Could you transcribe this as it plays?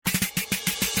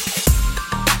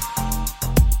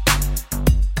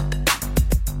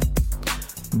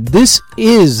This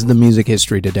is the Music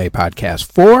History Today podcast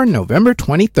for November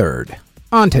 23rd.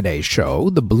 On today's show,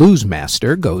 the Blues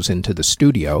Master goes into the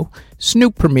studio,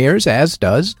 Snoop premieres, as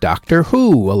does Doctor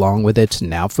Who, along with its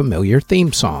now familiar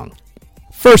theme song.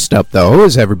 First up, though,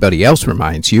 as everybody else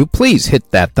reminds you, please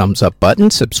hit that thumbs up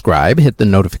button, subscribe, hit the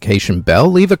notification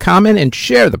bell, leave a comment, and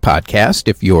share the podcast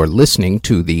if you're listening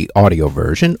to the audio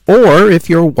version, or if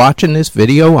you're watching this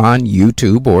video on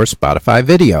YouTube or Spotify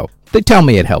video. They tell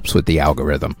me it helps with the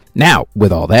algorithm. Now,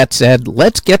 with all that said,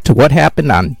 let's get to what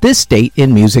happened on this date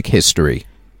in music history.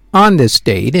 On this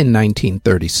date in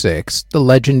 1936, the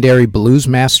legendary blues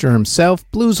master himself,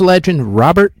 blues legend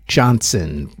Robert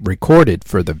Johnson, recorded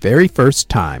for the very first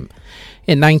time.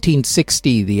 In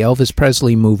 1960, the Elvis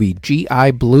Presley movie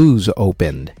G.I. Blues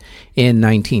opened. In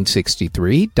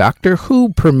 1963, Doctor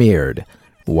Who premiered.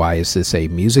 Why is this a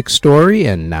music story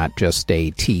and not just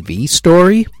a TV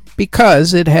story?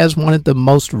 Because it has one of the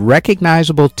most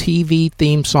recognizable TV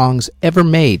theme songs ever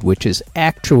made, which is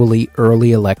actually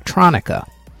early electronica.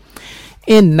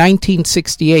 In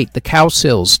 1968, the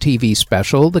Cowsills TV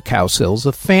special, The Cowsills: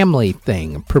 A Family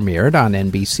Thing, premiered on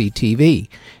NBC TV.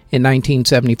 In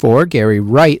 1974, Gary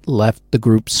Wright left the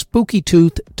group Spooky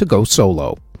Tooth to go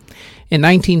solo. In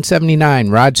 1979,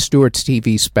 Rod Stewart's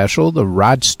TV special, The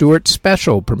Rod Stewart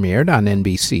Special, premiered on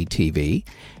NBC TV.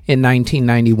 In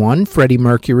 1991, Freddie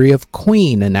Mercury of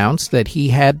Queen announced that he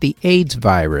had the AIDS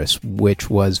virus, which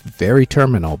was very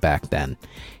terminal back then.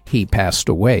 He passed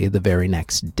away the very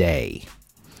next day.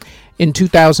 In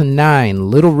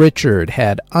 2009, Little Richard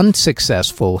had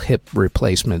unsuccessful hip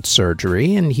replacement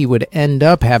surgery, and he would end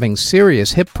up having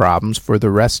serious hip problems for the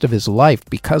rest of his life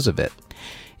because of it.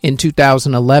 In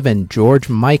 2011, George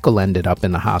Michael ended up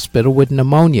in the hospital with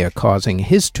pneumonia, causing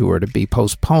his tour to be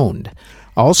postponed.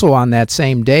 Also on that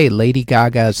same day, Lady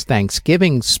Gaga's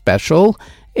Thanksgiving special,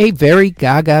 A Very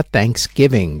Gaga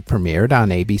Thanksgiving, premiered on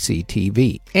ABC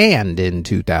TV. And in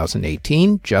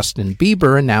 2018, Justin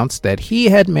Bieber announced that he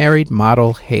had married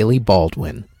model Hailey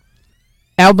Baldwin.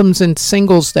 Albums and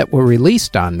singles that were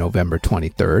released on November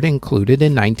 23rd included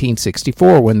in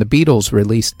 1964 when the Beatles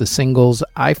released the singles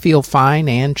I Feel Fine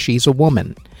and She's a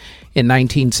Woman. In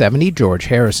 1970, George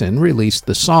Harrison released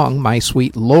the song My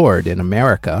Sweet Lord in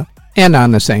America. And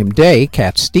on the same day,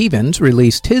 Cat Stevens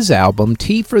released his album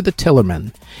Tea for the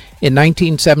Tillerman. In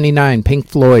 1979, Pink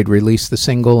Floyd released the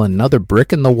single Another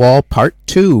Brick in the Wall Part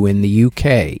 2 in the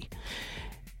UK.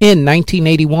 In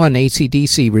 1981,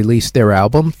 AC/DC released their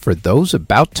album For Those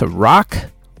About to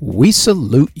Rock, We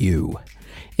Salute You.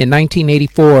 In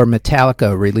 1984,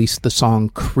 Metallica released the song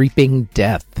Creeping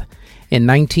Death. In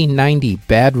 1990,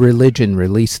 Bad Religion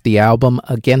released the album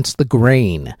Against the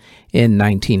Grain. In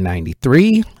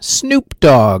 1993, Snoop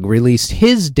Dogg released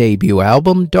his debut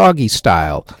album Doggy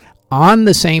Style. On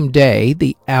the same day,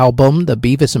 the album The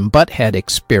Beavis and Butt-Head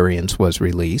Experience was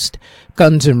released.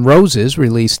 Guns N' Roses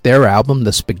released their album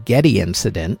The Spaghetti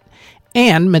Incident.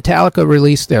 And Metallica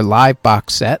released their live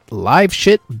box set Live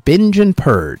Shit, Binge and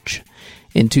Purge.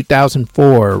 In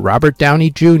 2004, Robert Downey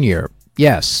Jr.,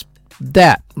 yes,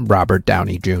 that Robert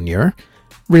Downey Jr.,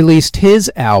 released his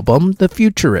album, The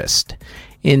Futurist.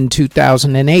 In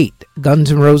 2008,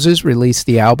 Guns N' Roses released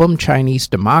the album Chinese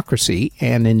Democracy,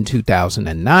 and in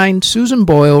 2009, Susan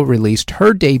Boyle released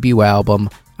her debut album,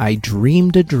 I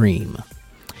Dreamed a Dream.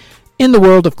 In the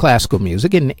world of classical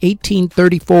music, in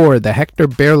 1834, the Hector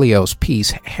Berlioz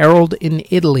piece Harold in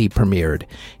Italy premiered.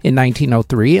 In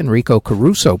 1903, Enrico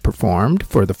Caruso performed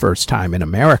for the first time in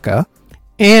America.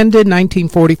 And in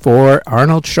 1944,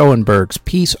 Arnold Schoenberg's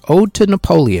piece Ode to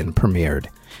Napoleon premiered.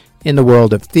 In the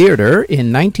world of theater,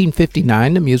 in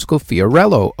 1959, the musical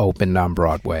Fiorello opened on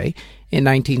Broadway. In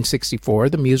 1964,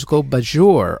 the musical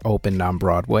Bajor opened on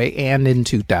Broadway. And in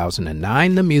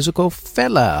 2009, the musical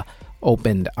Fela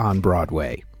opened on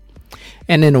Broadway.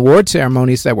 And in award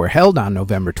ceremonies that were held on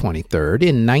November 23rd,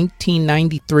 in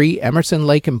 1993, Emerson,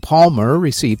 Lake and Palmer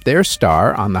received their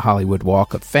star on the Hollywood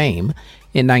Walk of Fame.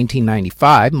 In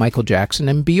 1995, Michael Jackson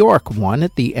and Bjork won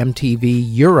at the MTV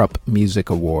Europe Music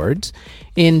Awards.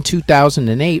 In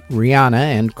 2008, Rihanna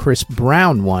and Chris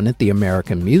Brown won at the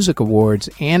American Music Awards.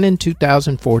 And in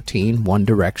 2014, One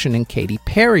Direction and Katy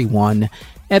Perry won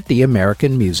at the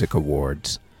American Music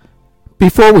Awards.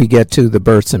 Before we get to the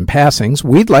births and passings,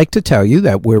 we'd like to tell you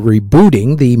that we're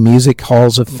rebooting the Music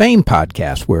Halls of Fame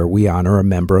podcast, where we honor a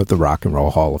member of the Rock and Roll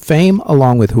Hall of Fame,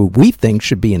 along with who we think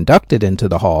should be inducted into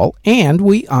the Hall, and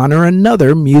we honor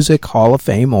another Music Hall of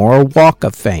Fame or Walk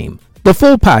of Fame. The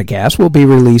full podcast will be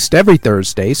released every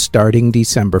Thursday starting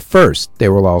December 1st.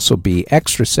 There will also be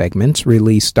extra segments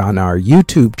released on our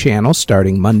YouTube channel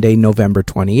starting Monday, November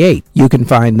 28th. You can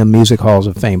find the Music Halls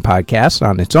of Fame podcast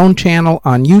on its own channel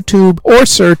on YouTube or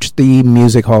search the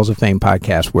Music Halls of Fame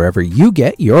podcast wherever you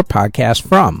get your podcast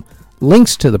from.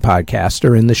 Links to the podcast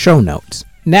are in the show notes.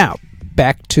 Now,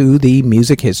 back to the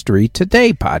Music History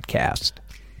Today podcast.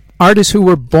 Artists who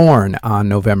were born on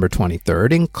November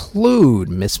 23rd include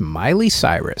Miss Miley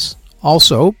Cyrus,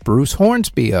 also Bruce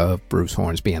Hornsby of Bruce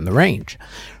Hornsby and the Range,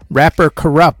 rapper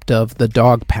Corrupt of The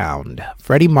Dog Pound,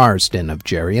 Freddie Marsden of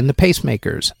Jerry and the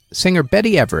Pacemakers, singer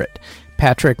Betty Everett,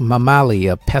 Patrick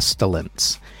Mamali of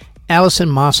Pestilence, Alison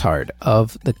Mosshart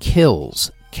of The Kills,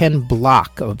 Ken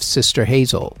Block of Sister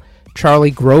Hazel,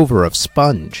 Charlie Grover of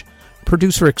Sponge,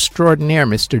 producer extraordinaire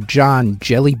Mr. John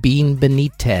Jellybean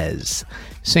Benitez,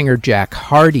 singer Jack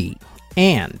Hardy,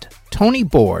 and Tony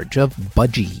Borge of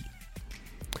Budgie.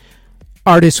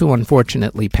 Artists who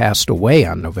unfortunately passed away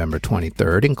on November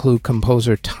 23rd include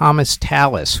composer Thomas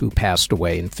Tallis, who passed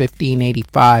away in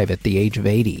 1585 at the age of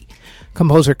 80.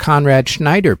 Composer Conrad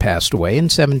Schneider passed away in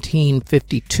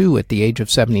 1752 at the age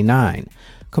of 79.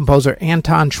 Composer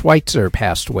Anton Schweitzer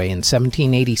passed away in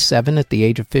 1787 at the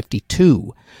age of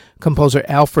 52. Composer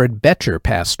Alfred Becher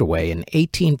passed away in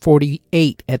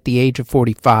 1848 at the age of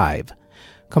 45.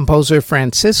 Composer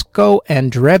Francisco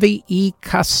Andrevi y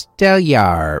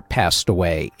Castellar passed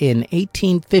away in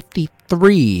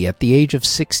 1853 at the age of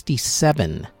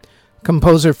 67.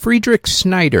 Composer Friedrich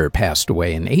Schneider passed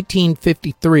away in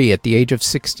 1853 at the age of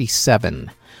 67.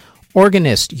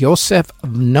 Organist Josef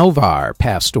Novar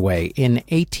passed away in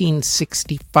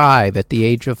 1865 at the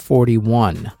age of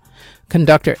 41.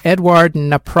 Conductor Eduard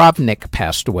Napravnik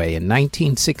passed away in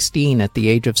 1916 at the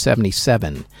age of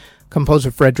 77.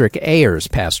 Composer Frederick Ayers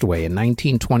passed away in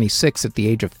 1926 at the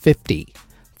age of 50.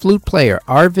 Flute player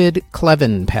Arvid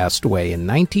Klevin passed away in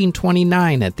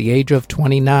 1929 at the age of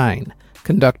 29.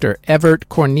 Conductor Evert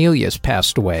Cornelius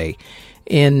passed away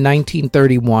in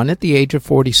 1931 at the age of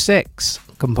 46.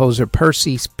 Composer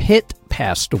Percy Pitt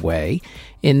passed away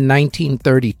in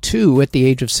 1932 at the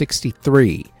age of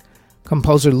 63.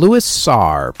 Composer Louis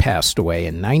Sarr passed away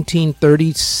in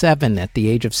 1937 at the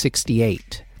age of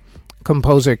 68.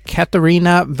 Composer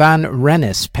Katharina van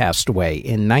Rennes passed away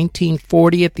in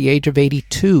 1940 at the age of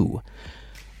 82.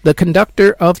 The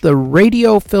conductor of the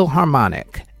Radio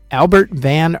Philharmonic, Albert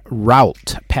van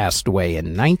Rault, passed away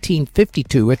in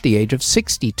 1952 at the age of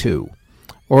 62.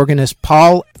 Organist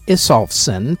Paul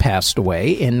Isolfson passed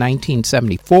away in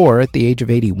 1974 at the age of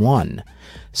 81.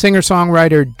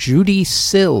 Singer-songwriter Judy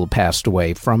Sill passed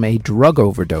away from a drug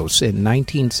overdose in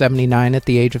 1979 at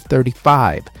the age of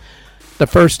 35. The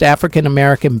first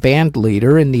African-American band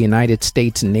leader in the United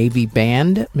States Navy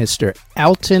Band, Mr.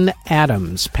 Alton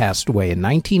Adams, passed away in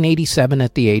 1987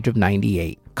 at the age of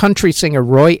 98. Country singer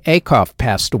Roy Acuff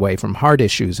passed away from heart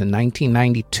issues in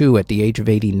 1992 at the age of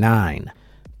 89.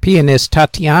 Pianist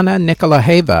Tatiana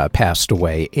Nikolaheva passed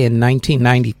away in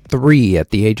 1993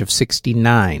 at the age of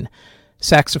 69.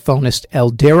 Saxophonist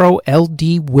Eldero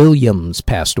L.D. Williams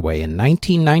passed away in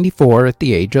 1994 at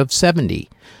the age of 70.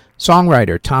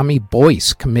 Songwriter Tommy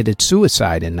Boyce committed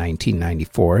suicide in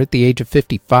 1994 at the age of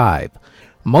 55.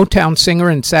 Motown singer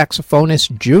and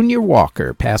saxophonist Junior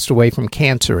Walker passed away from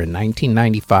cancer in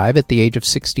 1995 at the age of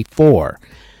 64.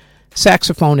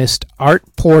 Saxophonist Art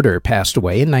Porter passed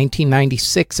away in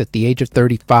 1996 at the age of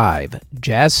 35.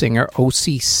 Jazz singer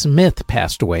O.C. Smith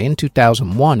passed away in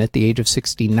 2001 at the age of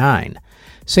 69.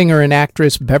 Singer and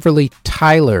actress Beverly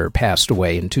Tyler passed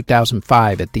away in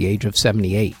 2005 at the age of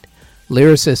 78.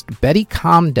 Lyricist Betty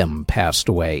Comden passed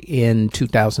away in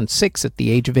 2006 at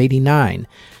the age of 89.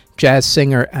 Jazz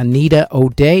singer Anita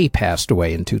O'Day passed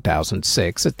away in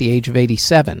 2006 at the age of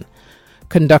 87.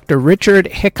 Conductor Richard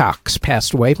Hickox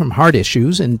passed away from heart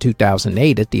issues in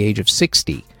 2008 at the age of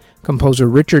 60. Composer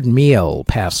Richard Meehl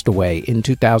passed away in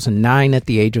 2009 at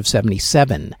the age of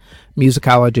 77.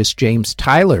 Musicologist James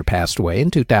Tyler passed away in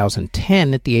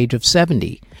 2010 at the age of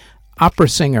 70. Opera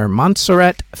singer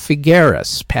Montserrat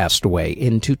Figueras passed away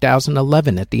in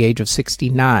 2011 at the age of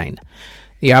 69.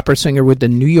 The opera singer with the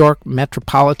New York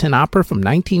Metropolitan Opera from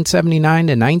 1979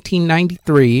 to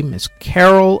 1993, Miss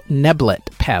Carol Neblett,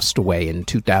 passed away in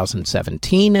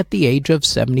 2017 at the age of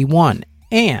 71.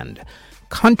 And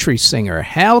country singer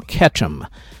Hal Ketchum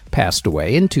passed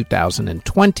away in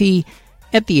 2020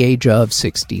 at the age of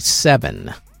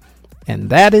 67. And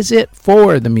that is it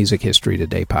for the Music History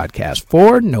Today podcast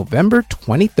for November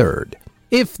 23rd.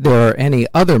 If there are any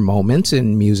other moments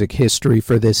in music history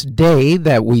for this day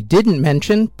that we didn't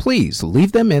mention, please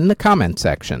leave them in the comment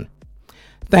section.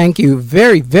 Thank you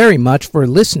very, very much for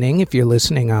listening if you're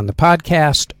listening on the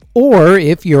podcast or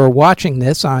if you're watching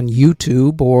this on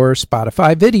YouTube or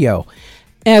Spotify video.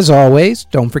 As always,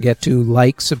 don't forget to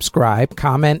like, subscribe,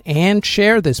 comment, and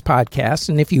share this podcast.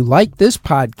 And if you like this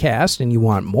podcast and you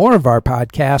want more of our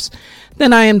podcasts,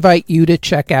 then I invite you to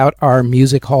check out our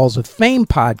Music Halls of Fame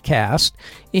podcast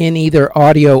in either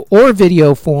audio or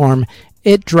video form.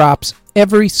 It drops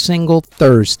every single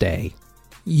Thursday.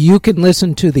 You can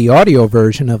listen to the audio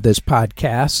version of this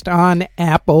podcast on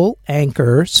Apple,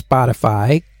 Anchor,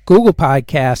 Spotify, Google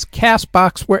Podcasts,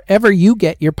 CastBox, wherever you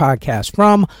get your podcast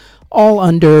from, all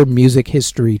under Music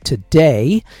History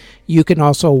Today. You can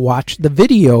also watch the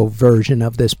video version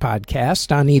of this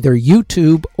podcast on either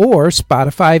YouTube or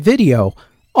Spotify Video,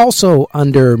 also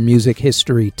under Music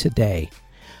History Today.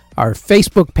 Our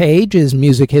Facebook page is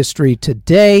Music History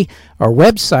Today. Our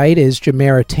website is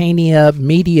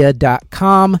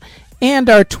JamaritaniaMedia.com. And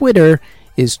our Twitter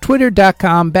is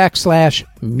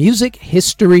twitter.com/Music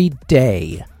History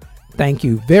Day. Thank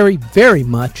you very, very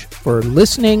much for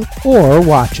listening or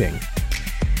watching.